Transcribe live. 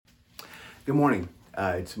Good morning.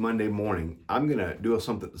 It's Monday morning. I'm gonna do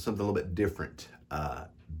something a little bit different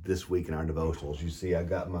this week in our devotionals. You see, I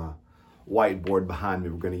got my whiteboard behind me.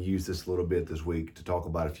 We're going to use this a little bit this week to talk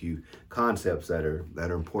about a few concepts that are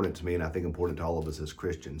important to me, and I think important to all of us as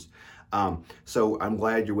Christians. So I'm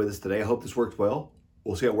glad you're with us today. I hope this works well.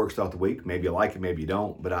 We'll see how it works throughout the week. Maybe you like it, maybe you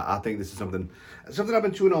don't. But I think this is something I've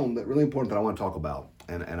been chewing on that really important that I want to talk about,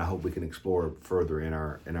 and I hope we can explore further in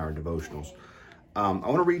our devotionals. I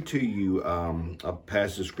want to read to you a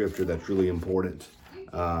passage of scripture that's really important.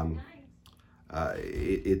 Um,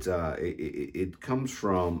 it comes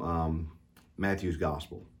from Matthew's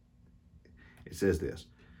gospel. It says this.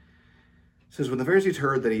 It says, when the Pharisees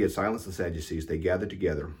heard that he had silenced the Sadducees, they gathered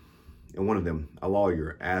together, and one of them, a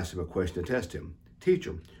lawyer, asked him a question to test him.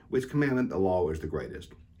 Teacher, which commandment of the law is the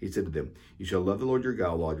greatest? He said to them, you shall love the Lord your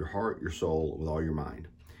God with all your heart, your soul, with all your mind.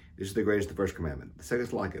 This is the greatest, the first commandment. The second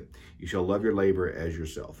is like it. You shall love your neighbor as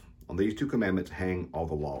yourself. On these two commandments hang all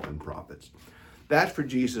the law and prophets. That's for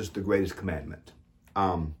Jesus the greatest commandment.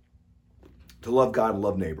 To love God and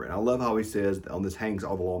love neighbor. And I love how he says, on this hangs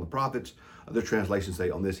all the law and the prophets. Other translations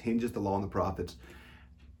say, on this hinges the law and the prophets.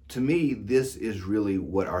 To me, this is really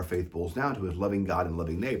what our faith boils down to, is loving God and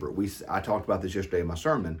loving neighbor. I talked about this yesterday in my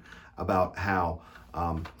sermon, about how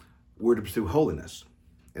we're to pursue holiness.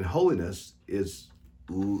 And holiness is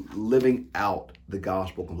living out the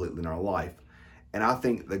gospel completely in our life. And I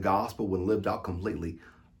think the gospel, when lived out completely,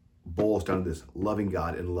 boils down to this: loving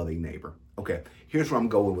God and loving neighbor. Okay, here's where I'm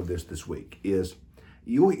going with this week is,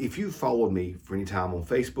 if you've followed me for any time on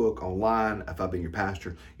Facebook, online, if I've been your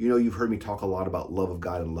pastor, you know you've heard me talk a lot about love of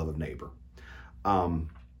God and love of neighbor.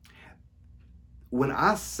 When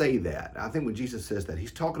I say that, I think when Jesus says that,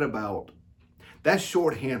 he's talking about, that's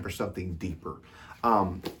shorthand for something deeper.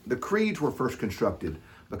 The creeds were first constructed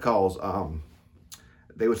because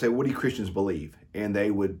they would say, what do you Christians believe? And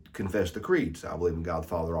they would confess the creeds. I believe in God the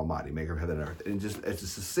Father Almighty, maker of heaven and earth. And it's a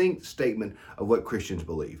succinct statement of what Christians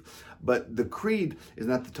believe. But the creed is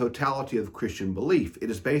not the totality of Christian belief.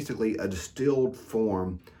 It is basically a distilled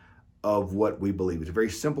form of what we believe. It's a very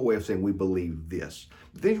simple way of saying we believe this.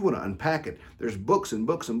 But then you want to unpack it. There's books and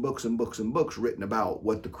books and books and books and books written about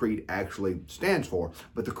what the creed actually stands for.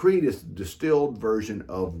 But the creed is the distilled version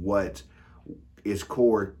of what is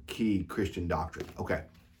core key Christian doctrine. Okay.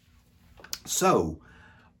 So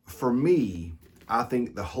for me, I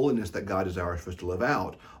think the holiness that God desires for us to live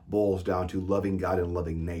out boils down to loving God and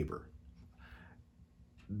loving neighbor.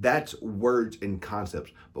 That's words and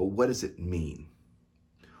concepts, but what does it mean?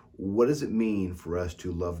 What does it mean for us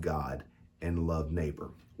to love God and love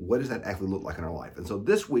neighbor? What does that actually look like in our life? And so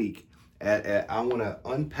this week, I want to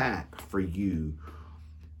unpack for you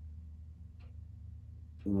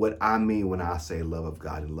what I mean when I say love of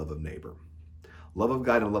God and love of neighbor. Love of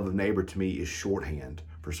God and love of neighbor to me is shorthand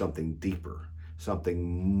for something deeper,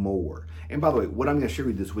 something more. And by the way, what I'm going to share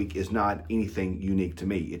with you this week is not anything unique to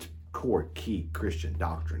me. It's core key Christian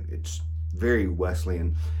doctrine. It's very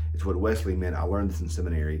Wesleyan. It's what Wesley meant. I learned this in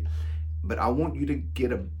seminary. But I want you to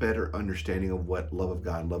get a better understanding of what love of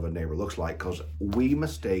God and love of neighbor looks like, because we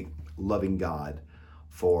mistake loving God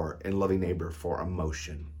and loving neighbor for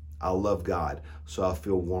emotion. I love God, so I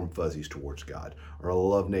feel warm fuzzies towards God. Or I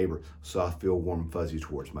love neighbor, so I feel warm fuzzies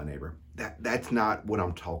towards my neighbor. That's not what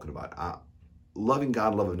I'm talking about. Loving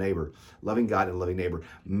God and loving God and loving neighbor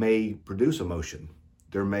may produce emotion.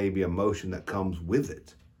 There may be emotion that comes with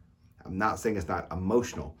it. I'm not saying it's not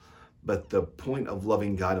emotional, but the point of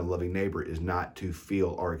loving God and loving neighbor is not to feel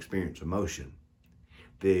or experience emotion.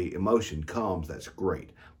 The emotion comes, that's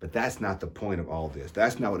great. But that's not the point of all this.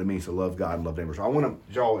 That's not what it means to love God and love neighbor. So I want to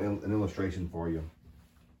draw an illustration for you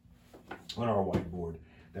on our whiteboard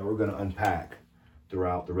that we're going to unpack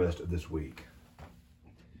throughout the rest of this week.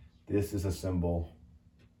 This is a symbol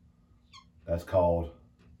that's called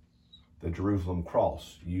the Jerusalem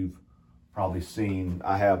cross. You've probably seen,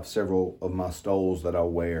 I have several of my stoles that I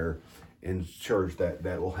wear in church that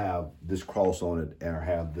will have this cross on it and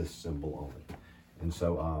have this symbol on it. And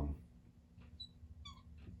so,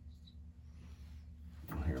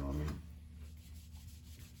 here, let me.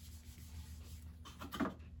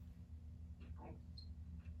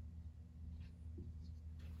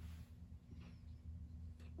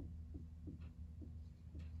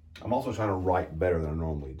 I'm also trying to write better than I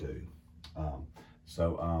normally do.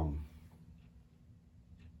 So,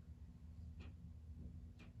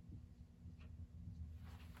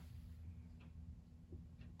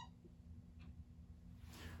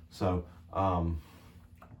 So,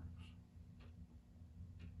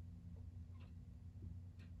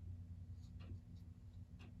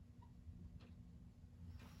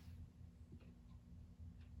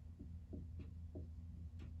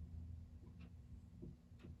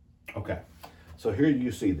 Okay, so here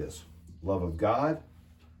you see this. Love of God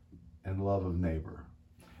and love of neighbor.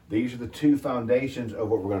 These are the two foundations of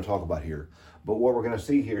what we're going to talk about here. But what we're going to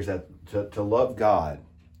see here is that to love God,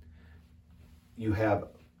 you have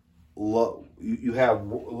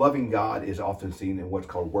loving God is often seen in what's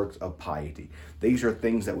called works of piety. These are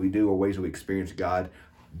things that we do or ways we experience God.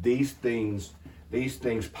 These things,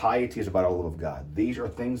 piety is about our love of God. These are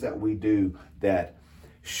things that we do that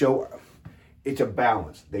show, it's a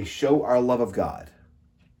balance. They show our love of God.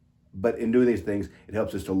 But in doing these things, it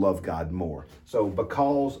helps us to love God more. So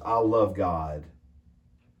because I love God,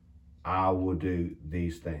 I will do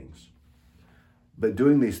these things. But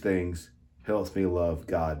doing these things helps me love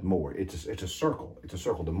God more. It's a circle. It's a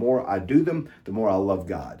circle. The more I do them, the more I love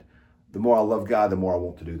God. The more I love God, the more I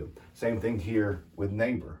want to do them. Same thing here with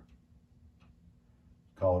neighbor,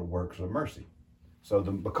 called works of mercy. So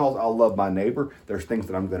because I love my neighbor, there's things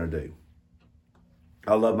that I'm going to do.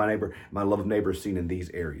 I love my neighbor. My love of neighbor is seen in these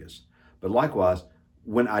areas. But likewise,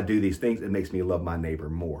 when I do these things, it makes me love my neighbor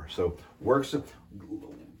more. So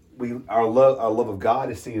our love of God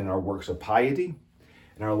is seen in our works of piety,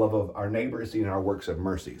 and our love of our neighbor is seen in our works of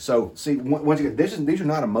mercy. So see, once again, these are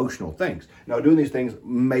not emotional things. Now, doing these things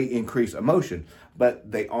may increase emotion,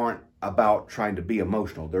 but they aren't about trying to be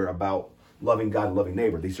emotional. They're about loving God and loving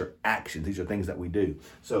neighbor. These are actions. These are things that we do.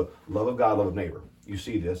 So love of God, love of neighbor. You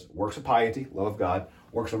see this, works of piety, love of God,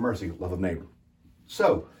 works of mercy, love of neighbor.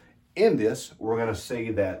 So in this, we're going to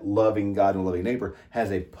see that loving God and loving neighbor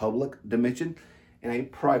has a public dimension and a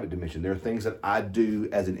private dimension. There are things that I do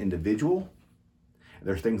as an individual.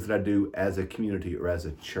 There's things that I do as a community or as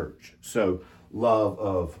a church. So love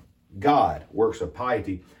of God, works of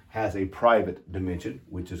piety, has a private dimension,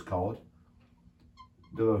 which is called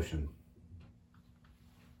devotion.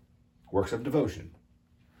 Works of devotion.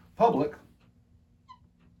 Public,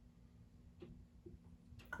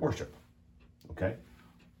 worship. Okay?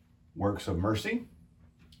 Works of mercy,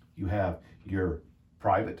 you have your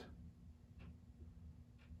private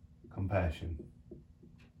compassion.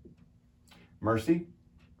 Mercy,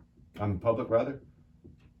 public rather,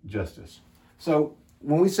 justice. So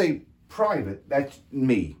when we say private, that's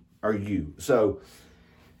me or you. So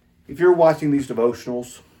if you're watching these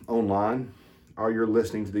devotionals online or you're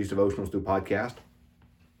listening to these devotionals through podcast,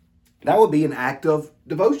 that would be an act of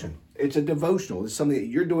devotion. It's a devotional. It's something that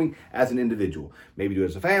you're doing as an individual. Maybe do it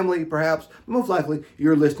as a family, perhaps. Most likely,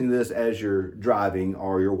 you're listening to this as you're driving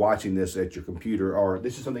or you're watching this at your computer, or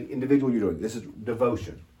this is something individual you're doing. This is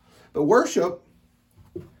devotion. But worship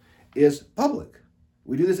is public.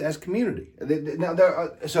 We do this as community. Now,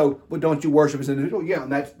 but don't you worship as an individual? Yeah,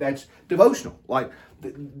 and that's devotional. Like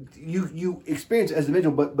you experience it as an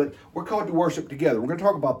individual, but we're called to worship together. We're going to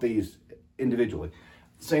talk about these individually.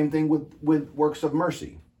 Same thing with works of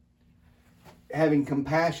mercy. Having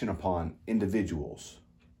compassion upon individuals,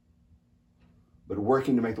 but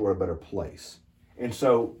working to make the world a better place. And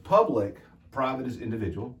so private is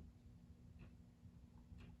individual.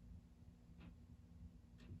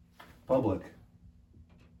 Public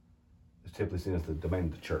is typically seen as the domain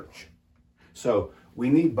of the church. So we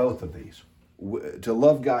need both of these to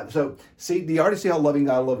love God. So you already see how loving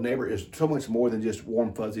God and loving neighbor is so much more than just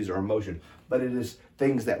warm fuzzies or emotion, but it is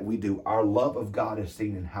things that we do. Our love of God is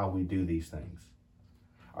seen in how we do these things.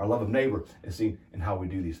 Our love of neighbor is seen in how we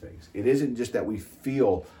do these things. It isn't just that we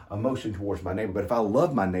feel emotion towards my neighbor, but if I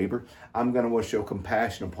love my neighbor, I'm going to want to show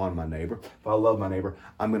compassion upon my neighbor. If I love my neighbor,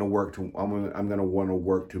 I'm going to want to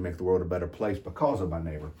work to make the world a better place because of my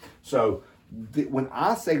neighbor. So when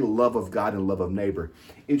I say love of God and love of neighbor,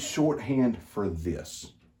 it's shorthand for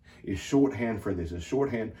this. It's shorthand for this. It's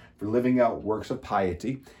shorthand for living out works of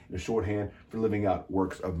piety. It's shorthand for living out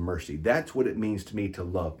works of mercy. That's what it means to me to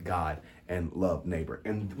love God and love neighbor.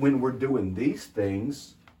 And when we're doing these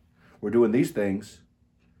things, we're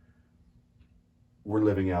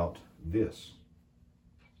living out this.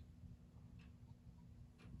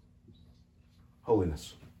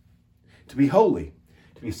 Holiness. To be holy,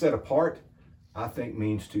 to be set apart, I think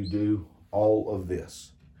means to do all of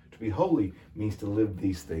this. To be holy means to live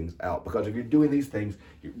these things out. Because if you're doing these things,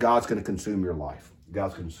 God's going to consume your life.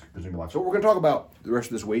 God's going to consume your life. So what we're going to talk about the rest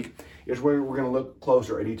of this week is where we're going to look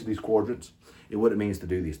closer at each of these quadrants and what it means to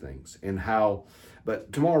do these things and how.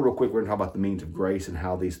 But tomorrow, real quick, we're going to talk about the means of grace and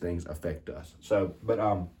how these things affect us. So, but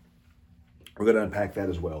we're going to unpack that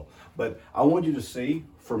as well. But I want you to see,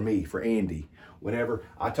 for me, for Andy, whenever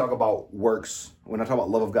I talk about works, when I talk about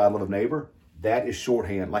love of God, love of neighbor, that is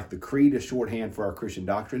shorthand. Like the creed is shorthand for our Christian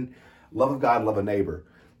doctrine. Love of God, love of neighbor.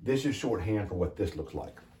 This is shorthand for what this looks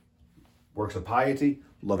like. Works of piety,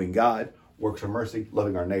 loving God. Works of mercy,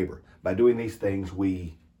 loving our neighbor. By doing these things,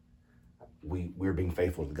 we we're being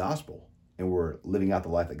faithful to the gospel, and we're living out the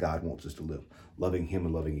life that God wants us to live, loving Him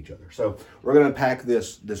and loving each other. So we're going to unpack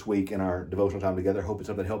this week in our devotional time together. Hope it's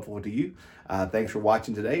something helpful to you. Thanks for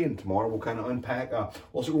watching today, and tomorrow we'll kind of unpack.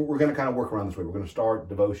 Also, we're going to kind of work around this week. We're going to start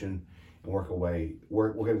devotion and work away.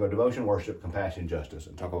 We're going to go devotion, worship, compassion, justice,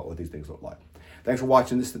 and talk about what these things look like. Thanks for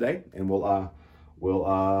watching this today, and we'll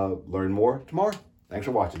learn more tomorrow. Thanks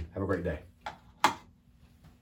for watching. Have a great day.